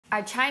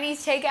Our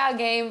Chinese takeout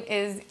game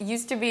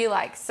used to be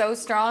like so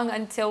strong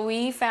until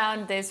we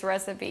found this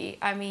recipe.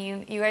 I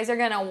mean, you guys are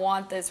gonna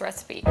want this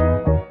recipe.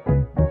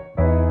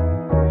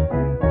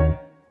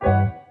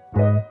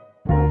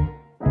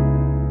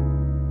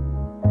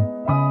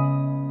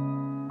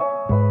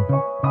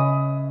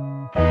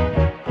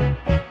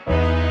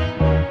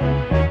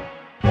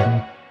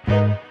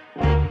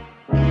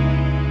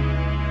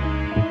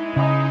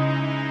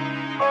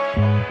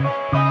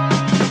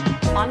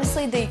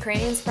 Honestly, the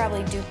Ukrainians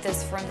probably duped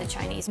this from the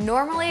Chinese.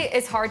 Normally,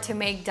 it's hard to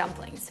make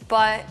dumplings,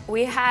 but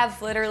we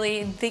have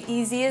literally the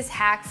easiest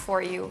hack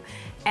for you.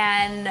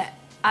 And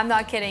I'm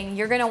not kidding,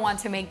 you're gonna want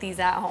to make these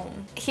at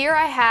home. Here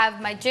I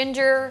have my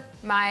ginger,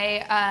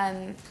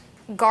 my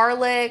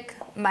garlic,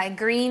 my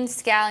green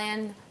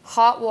scallion,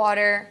 hot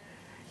water,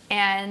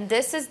 and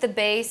this is the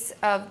base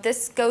of,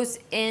 this goes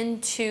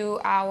into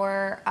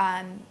our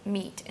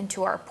meat,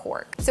 into our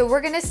pork. So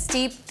we're gonna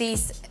steep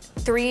these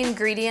 3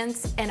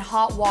 ingredients in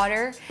hot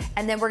water,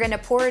 and then we're gonna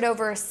pour it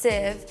over a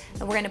sieve,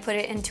 and we're gonna put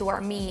it into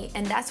our meat,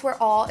 and that's where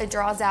it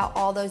draws out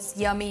all those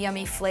yummy,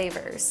 yummy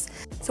flavors.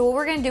 So what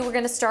we're gonna do, we're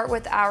gonna start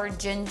with our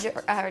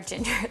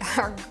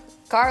our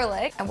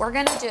garlic, and we're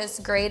gonna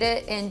just grate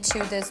it into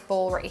this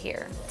bowl right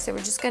here. So we're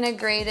just gonna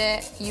grate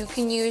it. You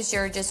can use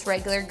your just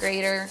regular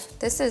grater.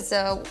 This is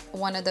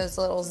one of those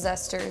little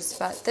zesters,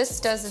 but this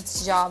does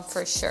its job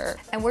for sure.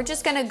 And we're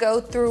just gonna go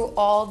through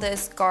all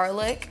this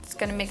garlic. It's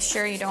gonna make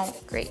sure you don't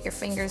grate your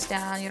fingers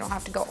down. You don't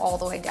have to go all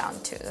the way down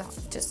to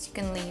just, you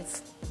can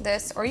leave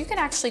this, or you can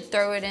actually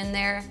throw it in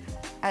there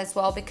as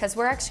well, because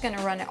we're actually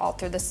gonna run it all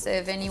through the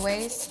sieve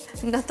anyways.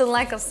 Nothing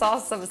like a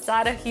sauce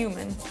beside a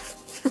human.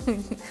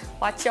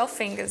 Watch your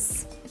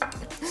fingers. All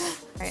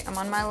right, I'm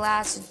on my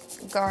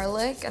last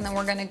garlic, and then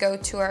we're gonna go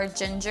to our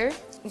ginger.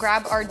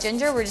 Grab our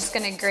ginger, we're just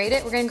gonna grate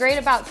it. We're gonna grate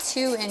about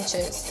 2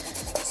 inches.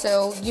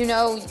 So you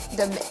know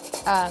the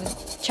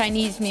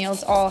Chinese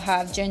meals all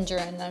have ginger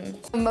in them.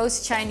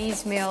 Most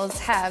Chinese meals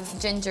have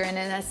ginger in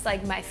it. That's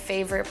like my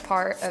favorite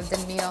part of the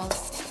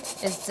meals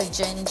is the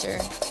ginger.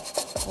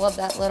 Love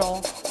that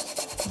little,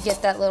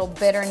 get that little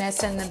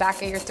bitterness in the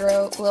back of your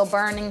throat, little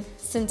burning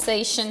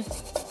sensation.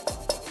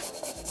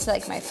 It's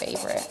like my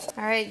favorite.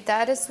 All right,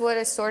 that is what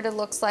it sort of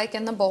looks like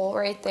in the bowl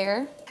right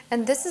there.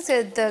 And this is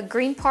the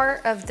green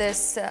part of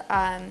this,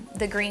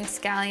 the green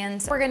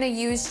scallions. We're gonna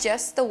use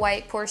just the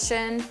white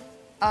portion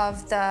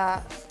of the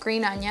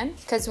green onion,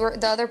 because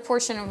the other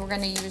portion we're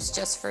gonna use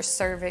just for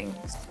serving.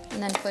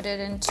 And then put it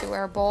into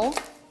our bowl.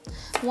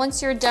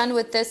 Once you're done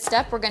with this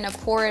step, we're gonna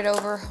pour it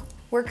over.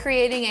 We're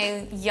creating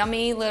a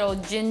yummy little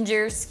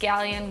ginger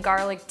scallion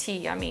garlic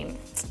tea. I mean,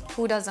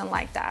 who doesn't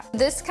like that?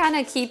 This kind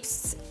of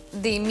keeps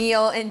the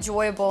meal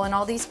enjoyable and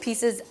all these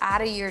pieces out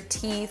of your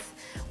teeth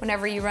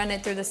whenever you run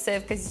it through the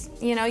sieve, because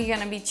you know you're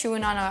gonna be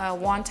chewing on a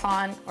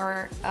wonton,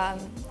 or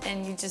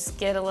and you just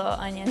get a little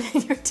onion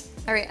in your teeth.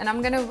 All right, and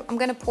I'm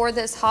gonna pour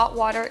this hot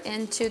water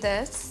into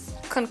this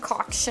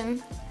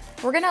concoction.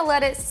 We're gonna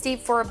let it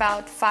steep for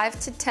about 5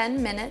 to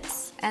 10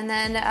 minutes, and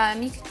then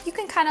you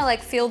can kind of like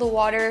feel the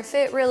water. If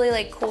it really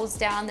like cools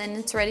down, then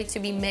it's ready to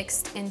be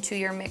mixed into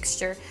your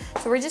mixture.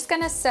 So we're just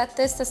gonna set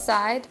this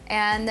aside,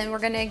 and then we're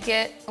gonna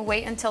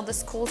wait until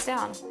this cools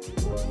down.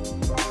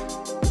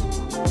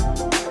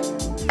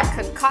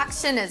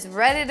 Concoction is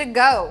ready to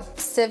go.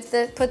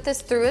 Put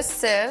this through a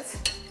sieve.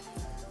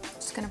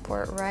 Just gonna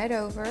pour it right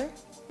over.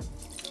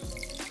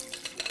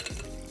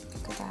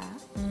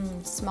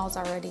 Smells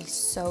already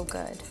so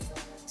good.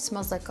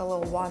 Smells like a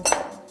little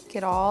wonton.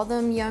 Get all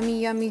them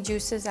yummy, yummy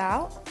juices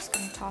out. Just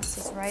gonna toss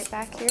this right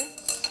back here.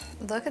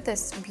 Look at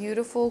this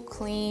beautiful,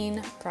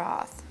 clean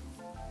broth.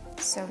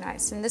 So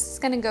nice. And this is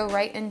gonna go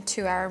right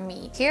into our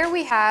meat. Here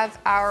we have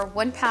our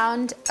 1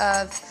 pound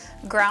of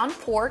ground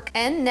pork,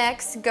 and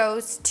next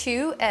goes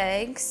 2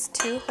 eggs,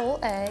 2 whole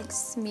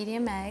eggs,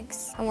 medium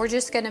eggs. And we're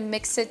just gonna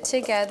mix it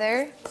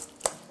together.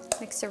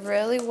 Mix it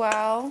really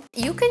well.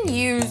 You can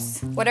use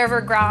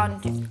whatever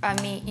ground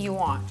meat you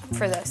want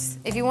for this.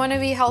 If you want to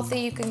be healthy,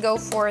 you can go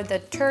for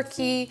the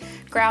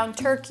ground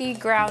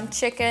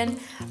chicken.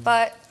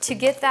 But to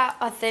get that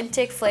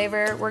authentic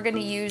flavor, we're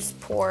gonna use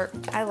pork.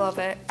 I love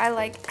it.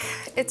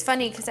 It's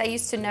funny because I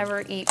used to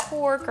never eat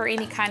pork or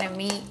any kind of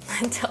meat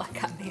until I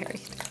got married.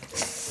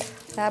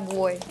 That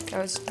boy.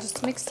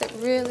 Just mix it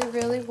really,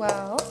 really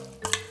well.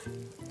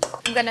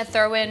 I'm gonna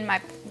throw in my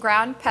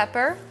ground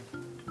pepper,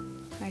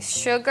 my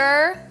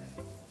sugar,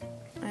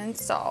 and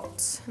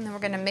salt. And then we're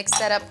gonna mix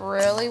that up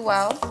really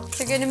well.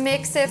 So you're gonna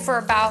mix it for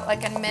about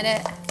like a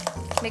minute.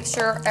 Make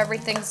sure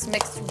everything's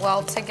mixed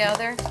well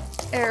together.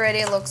 It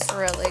already looks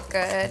really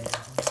good.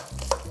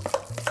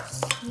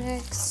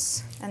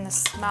 Mix, and the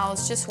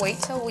smells, just wait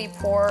till we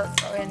pour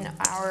in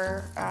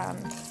our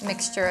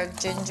mixture of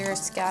ginger,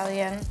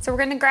 scallion. So we're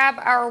gonna grab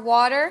our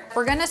water.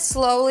 We're gonna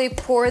slowly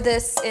pour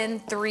this in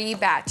 3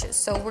 batches.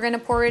 So we're gonna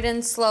pour it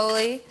in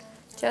slowly.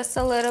 Just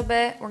a little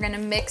bit. We're gonna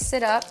mix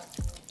it up.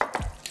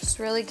 Just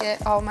really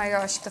get, oh my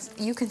gosh,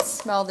 you can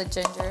smell the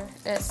ginger.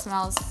 It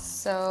smells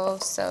so,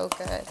 so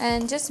good.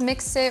 And just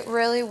mix it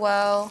really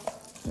well.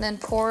 And then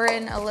pour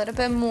in a little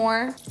bit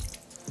more.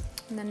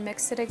 and then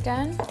mix it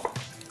again.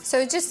 So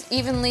it just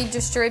evenly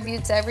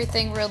distributes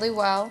everything really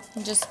well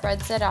and just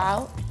spreads it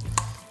out.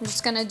 I'm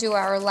just gonna do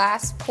our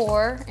last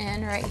pour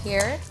in right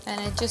here,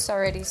 and it just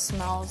already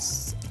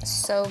smells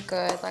so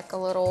good, like a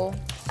little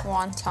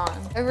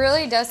wonton. It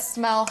really does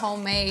smell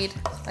homemade.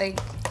 Like,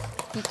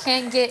 you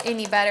can't get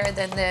any better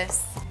than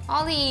this.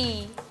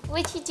 Ollie,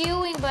 what you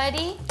doing,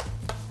 buddy?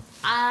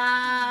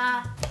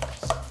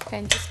 Okay,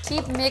 and just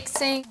keep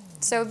mixing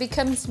so it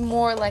becomes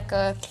more like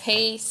a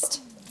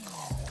paste.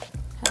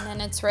 And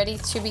then it's ready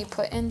to be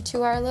put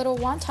into our little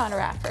wonton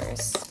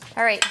wrappers.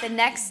 All right, the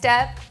next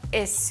step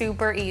is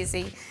super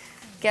easy.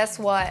 Guess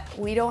what?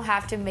 We don't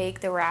have to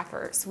make the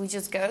wrappers. We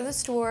just go to the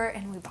store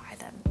and we buy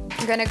them.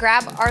 I'm gonna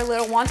grab our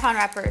little wonton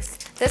wrappers.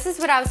 This is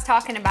what I was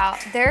talking about.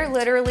 They're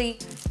literally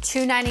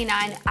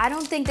 $2.99. I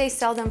don't think they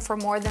sell them for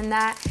more than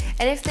that.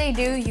 And if they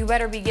do, you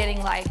better be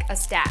getting like a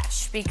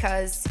stash,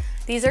 because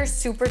these are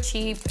super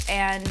cheap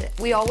and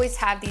we always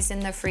have these in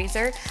the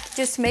freezer.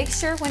 Just make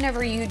sure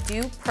whenever you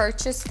do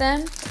purchase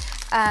them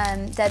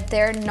that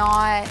they're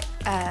not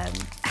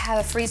have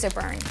a freezer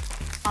burn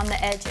on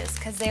the edges,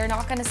 because they're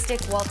not going to stick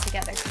well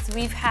together. Because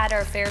we've had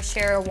our fair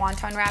share of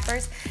wonton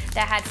wrappers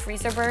that had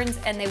freezer burns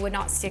and they would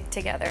not stick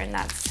together, and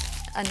that's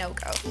a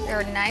no-go.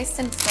 They're nice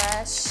and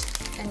fresh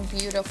and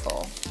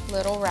beautiful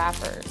little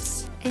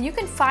wrappers. And you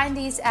can find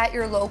these at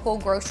your local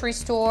grocery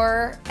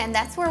store, and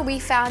that's where we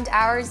found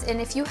ours.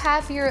 And if you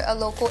have a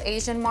local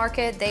Asian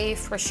market, they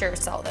for sure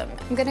sell them.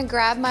 I'm gonna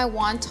grab my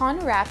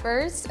wonton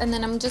wrappers, and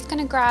then I'm just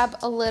gonna grab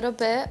a little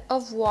bit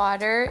of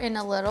water in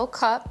a little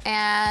cup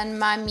and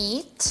my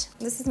meat.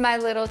 This is my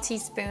little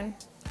teaspoon.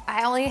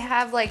 I only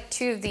have like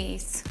 2 of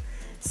these,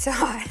 so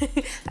I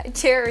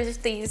cherish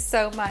these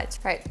so much.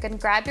 All right, gonna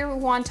grab your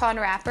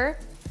wonton wrapper.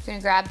 You're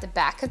gonna grab the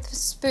back of the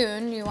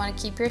spoon. You wanna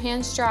keep your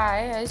hands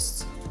dry,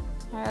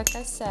 like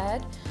I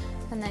said,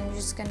 and then you're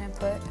just gonna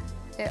put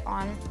it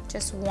on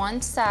just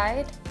one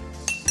side,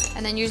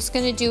 and then you're just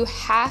gonna do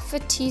half a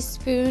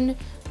teaspoon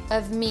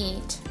of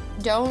meat.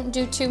 Don't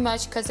do too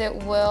much because it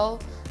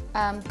will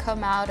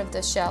come out of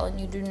the shell, and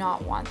you do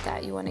not want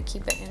that. You want to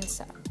keep it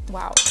inside.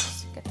 Wow,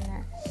 it's getting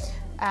there.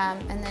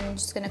 And then you're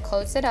just gonna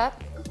close it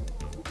up,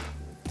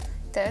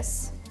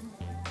 this.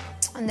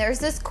 And there's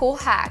this cool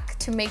hack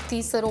to make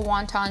these little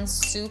wontons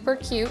super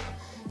cute.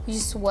 You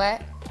just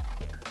wet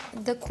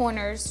the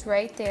corners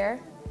right there,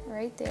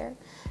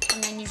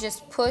 and then you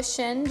just push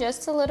in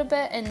just a little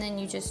bit, and then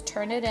you just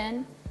turn it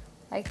in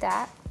like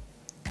that,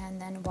 and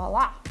then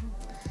voila.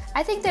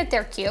 I think that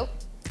they're cute.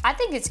 I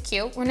think it's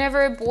cute.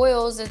 Whenever it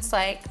boils, it's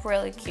like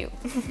really cute.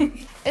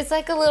 It's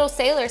like a little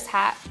sailor's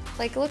hat.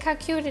 Like, look how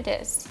cute it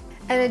is.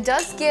 And it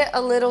does get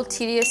a little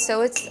tedious,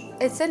 so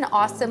it's an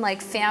awesome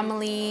like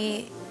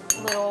family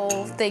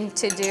little thing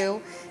to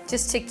do,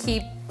 just to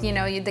keep, you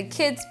know, the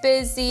kids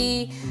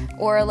busy,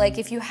 or like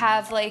if you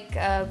have like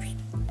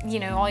you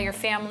know, all your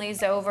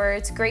families over,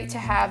 it's great to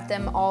have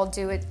them all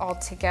do it all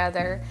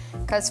together,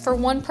 because for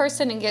one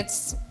person it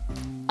gets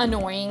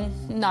annoying,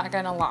 not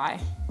gonna lie.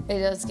 It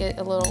does get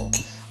a little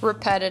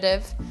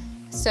repetitive.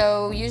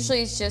 So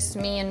usually it's just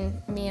me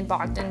and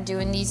Bogdan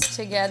doing these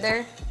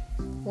together.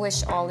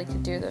 Wish Ollie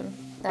could do them.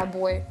 That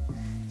boy,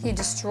 he'd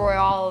destroy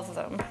all of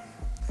them.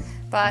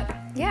 But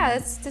yeah,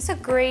 it's a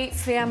great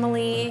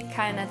family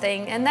kind of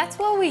thing. And that's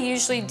what we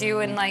usually do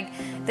in like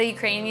the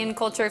Ukrainian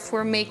culture. If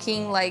we're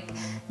making like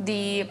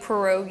the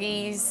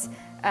pierogies,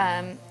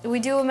 we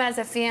do them as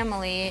a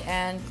family,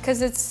 and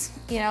because it's,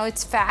 you know,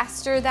 it's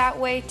faster that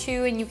way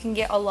too, and you can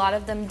get a lot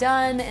of them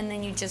done, and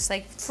then you just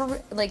like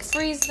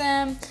freeze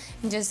them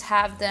and just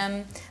have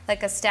them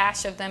like a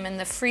stash of them in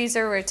the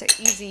freezer, where it's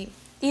an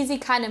easy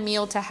kind of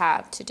meal to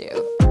have to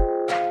do.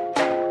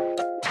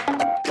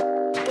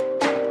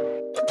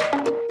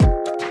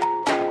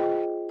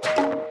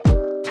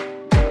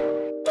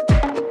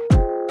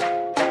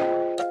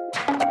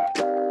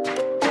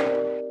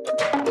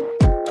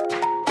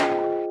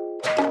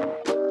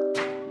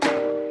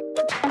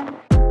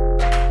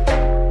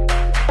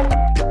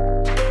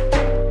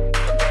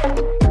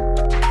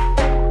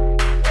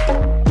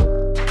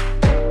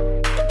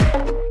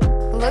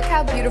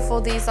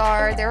 These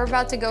are, they're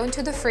about to go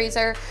into the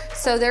freezer.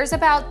 So there's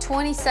about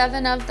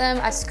 27 of them.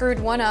 I screwed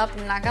one up,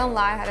 I'm not gonna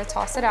lie, I had to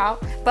toss it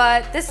out.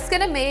 But this is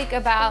gonna make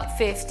about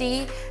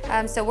 50.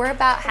 So we're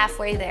about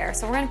halfway there.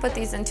 So we're gonna put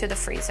these into the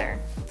freezer.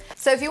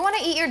 So if you wanna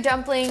eat your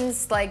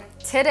dumplings like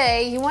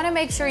today, you wanna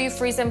make sure you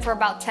freeze them for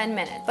about 10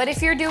 minutes. But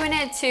if you're doing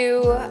it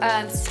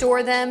to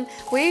store them,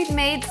 we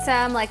made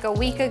some like a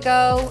week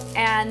ago,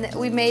 and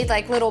we made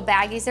like little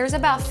baggies. There's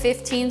about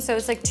 15, so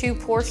it's like 2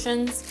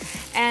 portions.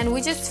 And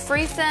we just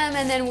freeze them,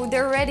 and then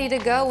they're ready to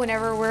go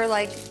whenever we're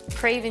like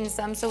craving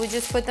some. So we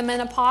just put them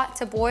in a pot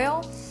to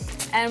boil,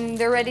 and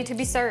they're ready to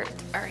be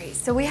served. All right,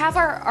 so we have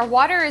our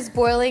water is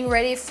boiling,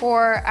 ready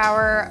for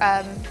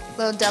our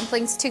little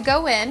dumplings to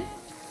go in.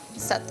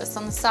 Set this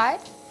on the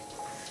side.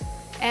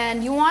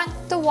 And you want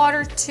the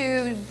water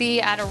to be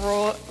at a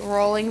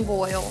rolling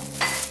boil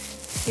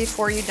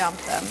before you dump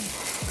them.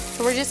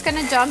 So we're just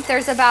gonna dump,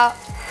 there's about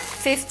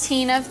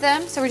 15 of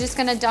them, so we're just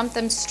gonna dump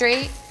them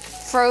straight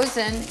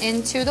frozen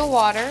into the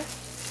water.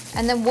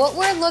 And then what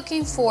we're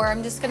looking for,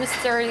 I'm just gonna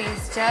stir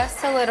these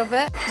just a little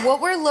bit. What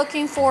we're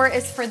looking for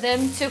is for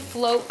them to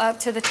float up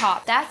to the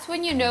top. That's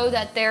when you know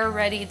that they're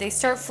ready. They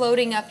start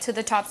floating up to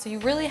the top, so you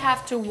really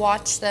have to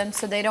watch them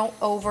so they don't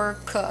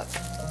overcook.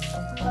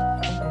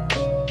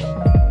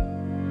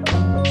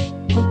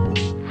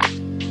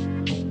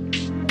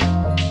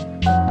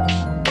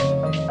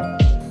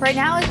 Right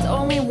now it's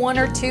only 1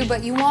 or 2,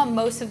 but you want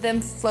most of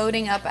them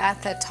floating up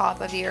at the top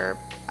of your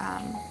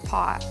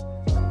pot.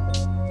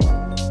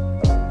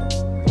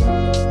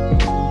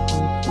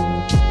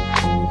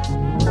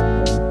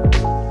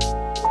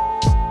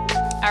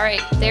 All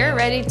right, they're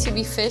ready to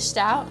be fished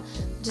out.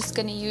 I'm just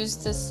gonna use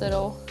this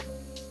little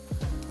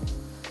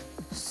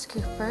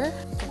scooper.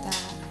 Look at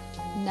that.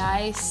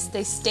 Nice,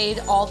 they stayed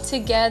all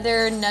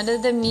together. None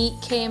of the meat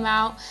came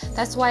out.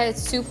 That's why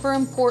it's super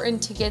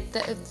important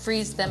to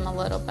freeze them a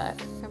little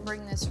bit. I'm gonna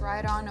bring this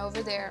right on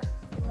over there.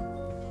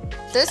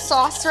 This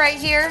sauce right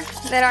here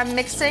that I'm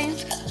mixing,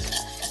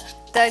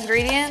 the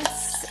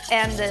ingredients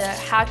and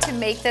how to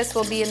make this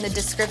will be in the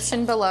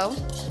description below.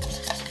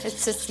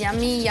 It's this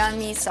yummy,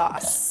 yummy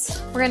sauce.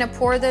 We're gonna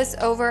pour this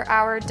over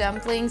our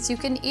dumplings. You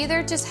can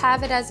either just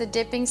have it as a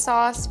dipping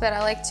sauce, but I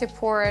like to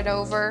pour it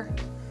over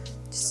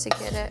just to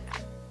get it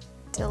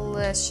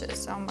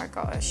delicious. Oh my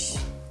gosh,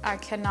 I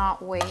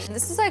cannot wait. And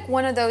this is like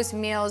one of those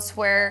meals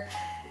where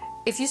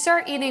if you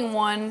start eating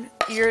one,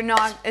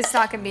 it's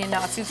not gonna be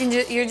enough.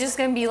 You're just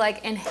gonna be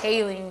like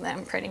inhaling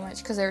them pretty much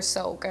because they're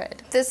so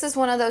good. This is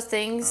one of those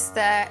things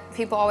that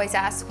people always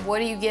ask, what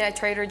do you get at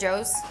Trader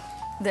Joe's?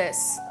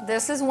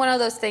 This is one of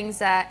those things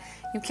that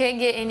you can't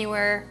get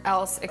anywhere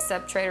else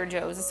except Trader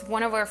Joe's. It's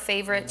one of our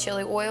favorite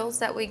chili oils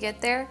that we get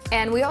there.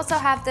 And we also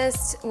have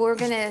this, we're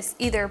gonna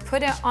either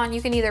put it on,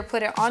 you can either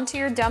put it onto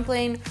your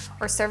dumpling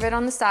or serve it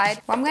on the side.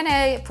 Well, I'm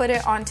gonna put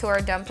it onto our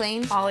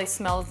dumpling. Ollie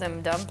smells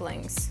them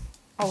dumplings.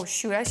 Oh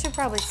shoot, I should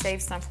probably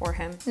save some for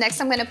him.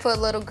 Next, I'm gonna put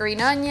a little green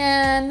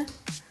onion,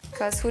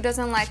 because who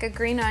doesn't like a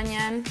green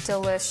onion?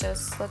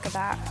 Delicious, look at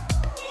that.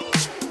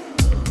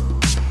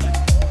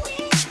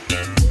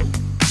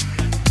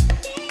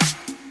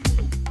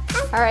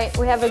 All right,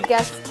 we have a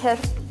guest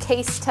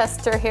taste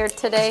tester here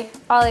today.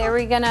 Ollie, are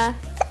we gonna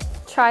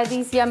try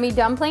these yummy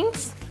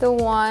dumplings? The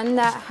one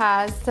that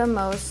has the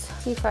most,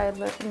 see if I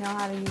know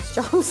how to use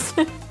drums.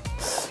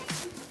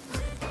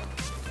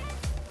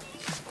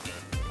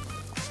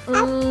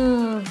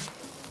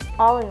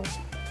 Ollie.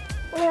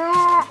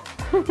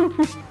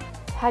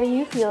 How do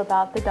you feel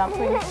about the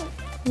dumplings?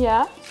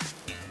 Yeah?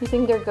 You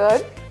think they're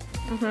good?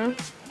 You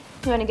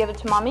wanna give it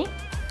to mommy?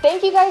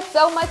 Thank you guys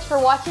so much for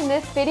watching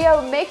this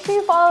video. Make sure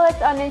you follow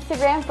us on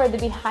Instagram for the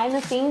behind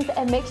the scenes,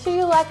 and make sure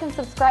you like and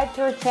subscribe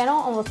to our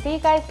channel, and we'll see you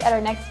guys at our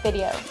next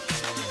video.